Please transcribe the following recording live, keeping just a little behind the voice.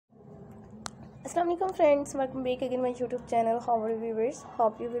Assalamualaikum friends, welcome back again my YouTube channel. How are you viewers?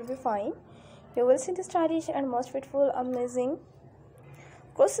 Hope you will be fine. You will see the stylish and most beautiful, amazing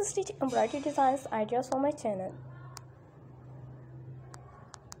cross stitch embroidery designs ideas on my channel.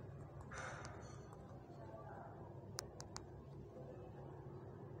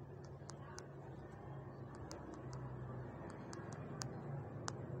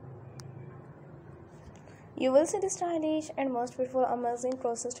 You will see the stylish and most beautiful, amazing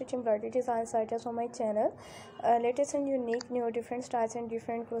cross stitch embroidery designs ideas on my channel. Latest and unique, new, different styles and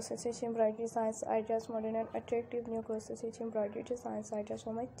different cross stitch embroidery designs ideas, modern and attractive new cross stitch embroidery designs ideas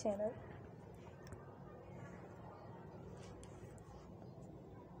on my channel.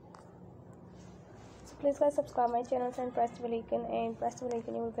 So please guys, subscribe my channel and press the bell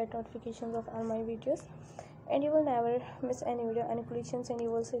icon, you will get notifications of all my videos, and you will never miss any video, any collections, and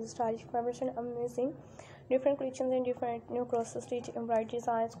you will see the stylish, vibrant and amazing different collections and different new cross stitch embroidery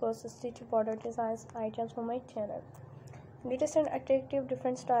designs, cross stitch border designs ideas for my channel. Latest and attractive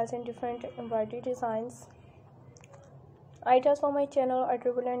different styles and different embroidery designs ideas for my channel are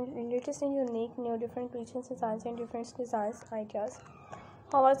available, and latest and unique new different collections designs and different designs ideas.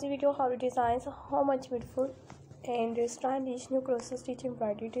 How was the video? How the designs, how much beautiful and stylish new cross stitch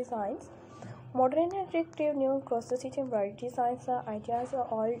embroidery designs, modern and attractive new cross stitch embroidery designs ideas are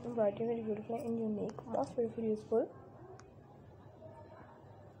all embroidery very beautiful and unique, most beautiful, useful.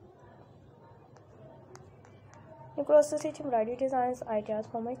 New cross stitch embroidery designs ideas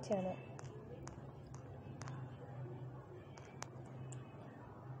for my channel.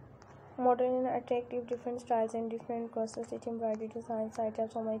 Modern and attractive different styles and different cross stitch embroidery designs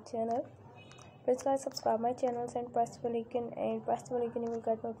ideas for my channel. Please guys, subscribe my channels and press the bell icon, you will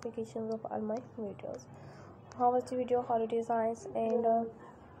get notifications of all my videos. How was the video? How the designs and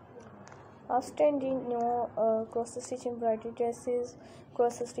outstanding new cross stitch embroidery dresses,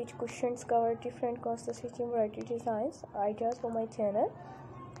 cross stitch cushions cover, different cross stitch embroidery designs ideas for my channel.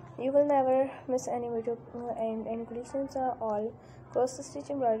 You will never miss any video, and collections are all cross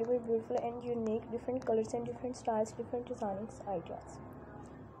stitch embroidery, beautiful and unique, different colors and different styles, different designs ideas.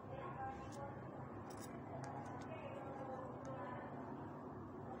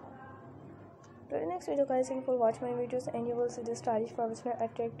 To the next video guys, you will watch my videos and you will see the stylish, professional,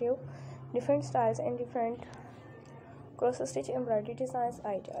 attractive different styles and different cross stitch embroidery designs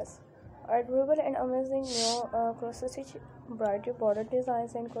ideas. Adorable and amazing new cross stitch embroidery border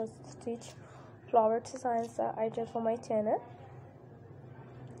designs and cross stitch flower designs ideas for my channel.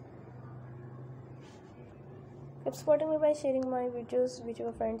 Keep supporting me by sharing my videos with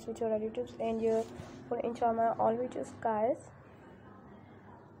your friends, with your relatives, and you will enjoy my all videos guys.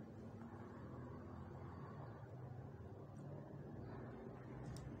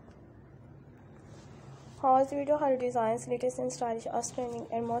 How was the video? How the designs, latest and stylish, outstanding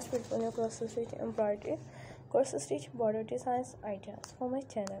and most beautiful new cross stitch embroidery, cross stitch border designs ideas for my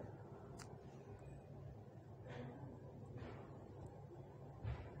channel.